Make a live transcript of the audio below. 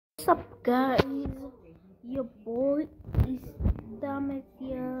up, guys? Your boy is Thomas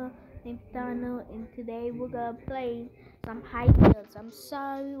here, named Donald, and today we're gonna play some hikers. I'm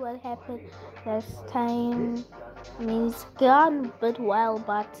sorry what happened last time. I mean, it's gone a bit well,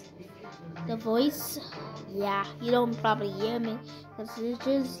 but the voice, yeah, you don't probably hear me because you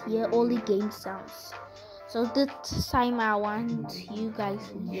just hear all the game sounds. So this time I want you guys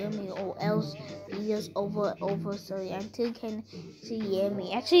to hear me, or else videos over so until you can actually hear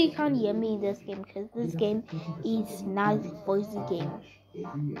me. Actually, you can't hear me in this game because this game is not a voice game.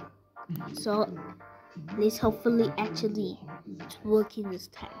 So let's hopefully actually it's working this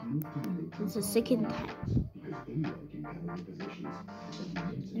time. It's the second time.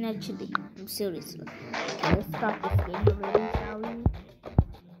 And actually, I'm serious. Okay, let's start this game already, shall we?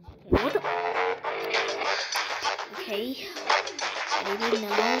 Okay, what the? Okay, I didn't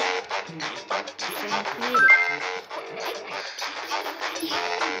know.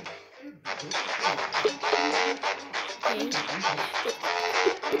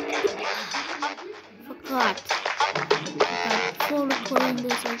 Forgot. Before recording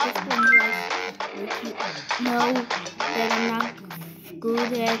this, I just want to know that I'm not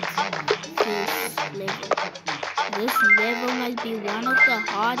good at this level. This level might be one of the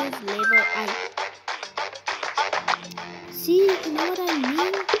hardest levels See, you know what I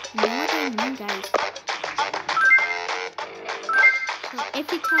mean? Guys? So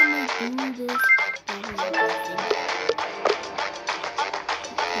every time I do this, okay.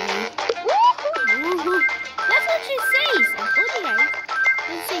 Woohoo! That's what she says. I told you guys.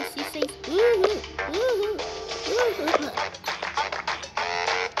 She says woohoo, woohoo, woohoo.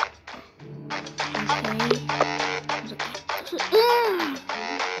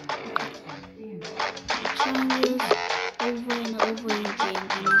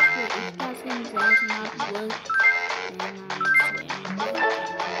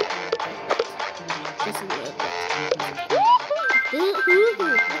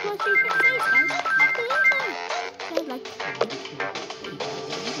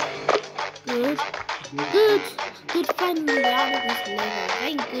 Good finally out of this level.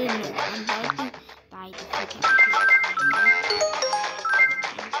 Thank goodness. I'm about to die to freaking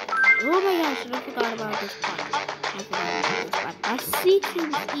Oh my gosh, I forgot about this part. I see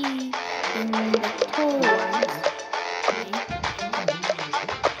things in the tall ones. Okay.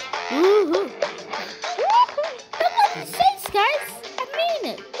 Woohoo! That's what it says, guys. I mean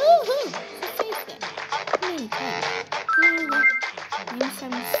it. Woohoo! It says that. Many times. Woohoo. Next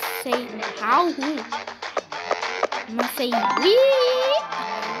time say how who. I'm gonna say wee.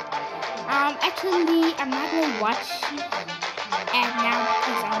 Actually, I'm not gonna watch and now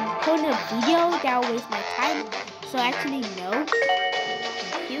because I'm recording a video that will waste my time. So actually, no.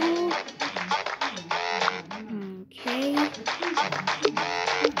 Thank you. Okay.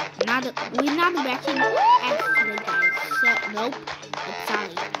 We're not watching actually, guys. So nope. I'm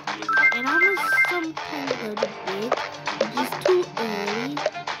sorry. And I'm sometimes go to bed. It's just too early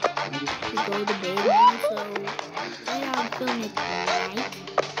to go to bed now. So yeah, I'm filming it tonight.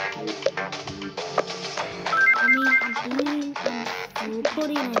 I mean, I'm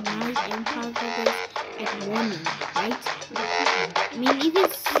recording at night and probably at morning, right? I mean, if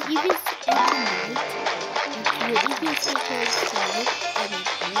it's at night, if it's at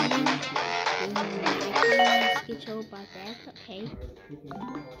morning, then I can schedule about that, okay?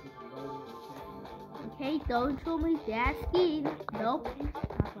 Okay, don't show me that skin. Nope,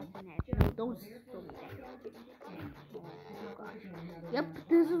 not watching that. No, don't show me that. Oh gosh. Yep,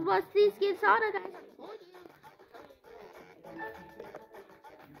 this is what these skins are, guys.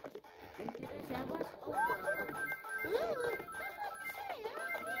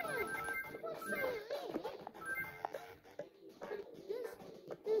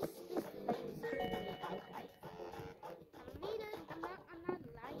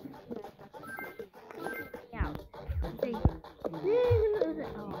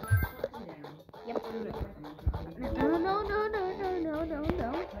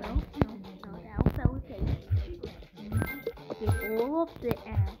 All of the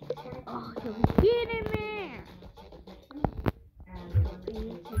oh, you're kidding me!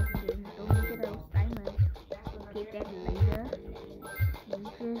 Don't make it out diamond. Get that later. You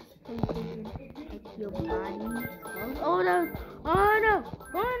just take it at your body. Oh no! Oh no!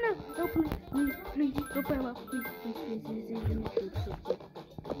 Oh no! No, please, don't put him up. Please.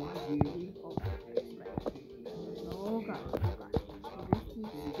 Oh god.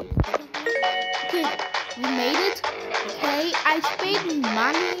 Okay, we made it. Okay, I spent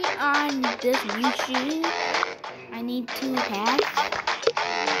money on this new shoe. I need to have.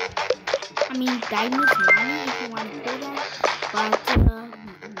 I mean, diamonds money if you want to pay that. But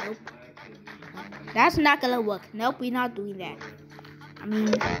nope. That's not gonna work. Nope, we're not doing that. I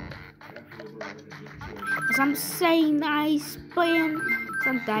mean, as I'm saying, I spent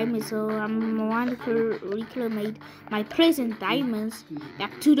some diamonds, so I'm want to reclaim my present diamonds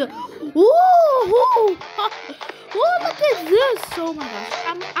back to the. Ooh, look at this! Oh my gosh,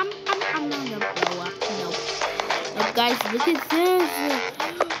 I'm not gonna blow up. No, guys, look at this!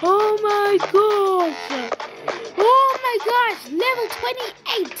 Oh my gosh! Oh my gosh! Level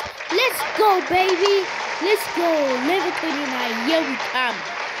 28. Let's go, baby. Let's go. Level 29. Here we come.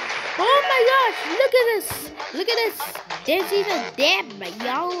 Oh my gosh! Look at this! Look at this! This is a dab,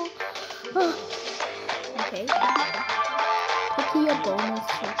 y'all. Okay. Cookie a bonus.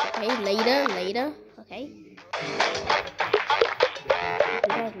 Okay, later. Okay. Do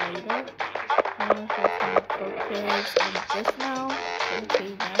that later. Focus on this now. Okay,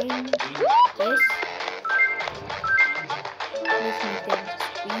 9. This. Let's make them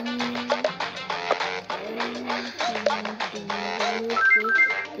spin.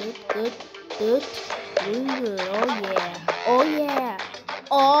 Good. Oh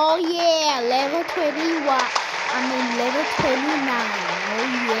yeah. Level 21. I mean level 29. Oh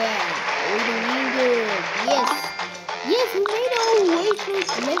yeah. We're doing good. Yes, we made our way to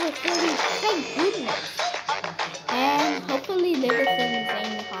level 30. Thank goodness. And hopefully level 7 is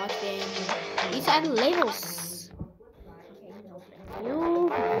any hard then. These are the levels.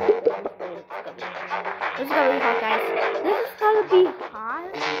 This is gonna be hard, guys. This is gonna be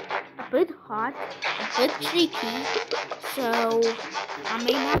hard, a bit hard, a bit tricky. So I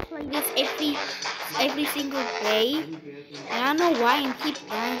may not play this every single day. And I don't know why I keep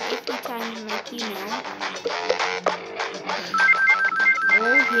dying every time, like, you know.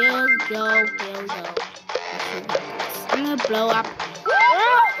 Oh, here we go. I'm gonna blow up.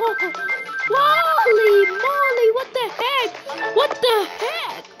 Holy moly! What the heck?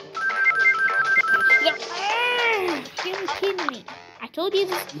 You're kidding me. I told you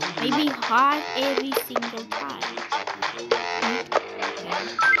this may be hard every single time.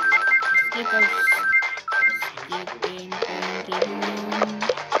 Skip those.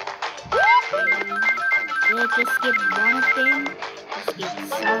 We'll just skip one of them. Just skip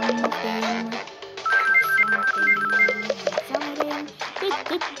some of them. Good.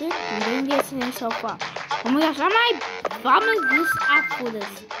 We're doing this so far. Oh my gosh, I might vomit this up for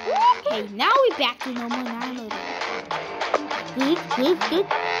this. Okay, now we're back to normal. Good.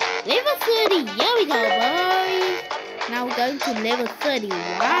 Level 30. Here we go, boys. Now we're going to level 31.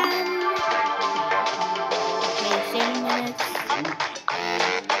 Okay, 7 minutes.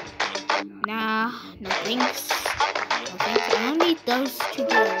 Nah, no thanks. I don't need those 2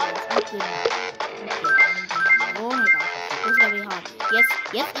 girls. I'm good now. Oh my gosh, this is gonna be hard. Yes.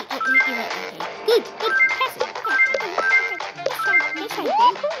 Okay. Good. Pass it. Okay. Let's try it.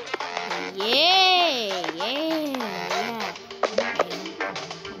 Yeah.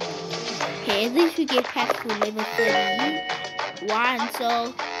 Okay, at least we get past to level 31.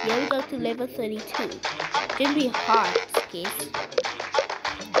 So here we go to level 32. Gonna be hard, guys.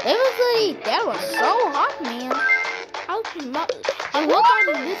 Level 30. That was so hard, man. How can the workout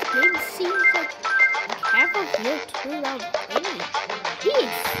in this game seems like half of year 2020.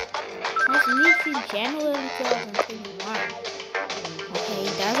 Jeez. Was released in January 2021. Okay,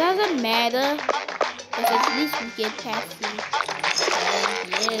 that doesn't matter. Because at least we get past the...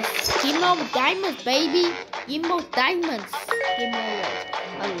 yes. Give more diamonds, baby. Give more diamonds. Give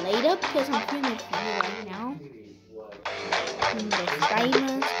more later because I'm feeling it right now. Those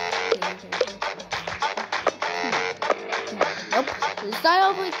diamonds. Nope. Let's start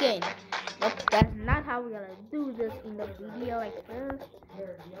over again. Nope, that's not how we're gonna do this in the video like this.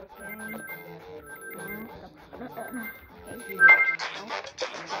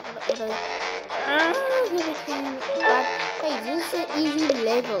 Hey, this is an easy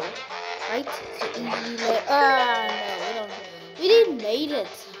level, right? It's an easy level. No, we didn't made it.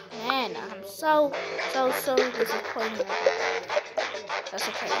 Man, I'm so disappointed. That's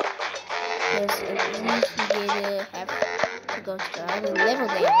okay. Because at least we did have to go to the other level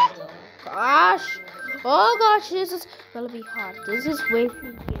there. Oh gosh, this is gonna be hard. This is way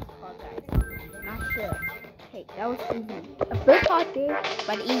too hard, guys. Not sure. Hey, that was easy. A bit hard there,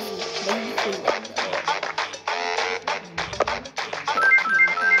 but easy. Maybe three.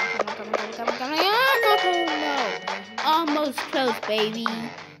 Come on. No. Almost close, baby.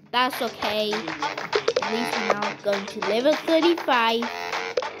 That's okay. At least we're now going to level 35.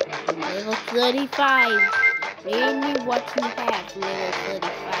 Level 35. Really what you have, level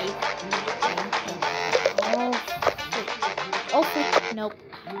 35. Oh, nope.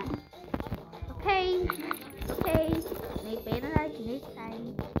 Okay. Make better like next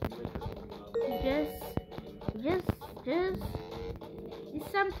time. Just just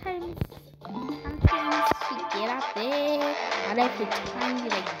sometimes you get out there. Not every time you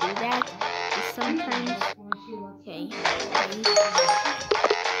like do that. Just sometimes. Okay.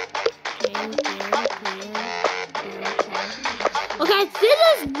 Okay, this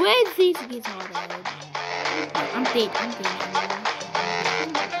is where this gets harder. I'm dead.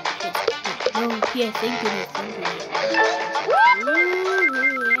 No, yeah, thank goodness. No,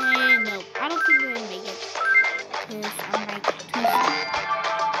 I don't think we're gonna make it. Because I'm like too slow.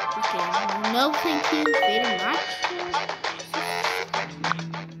 Okay, no thank you very much.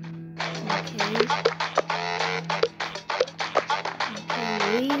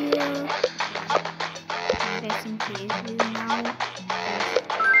 Some creative now.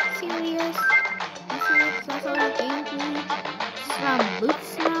 Serious? That's all the gameplay. Some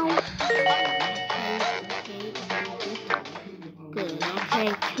boots now. Good. Okay,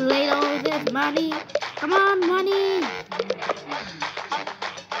 collect all this money. Come on, money.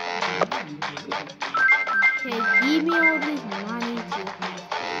 Okay, give me all this money to have.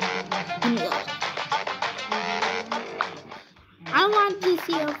 I want to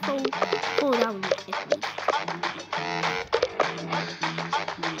see a full down at least.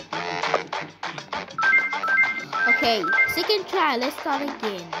 Okay, second try. Let's start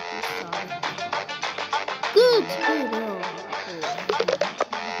again. Good.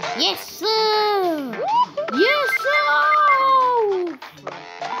 Yes, sir. Yes, sir.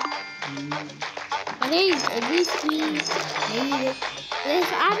 But at least maybe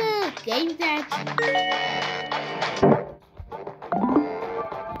there's other games that.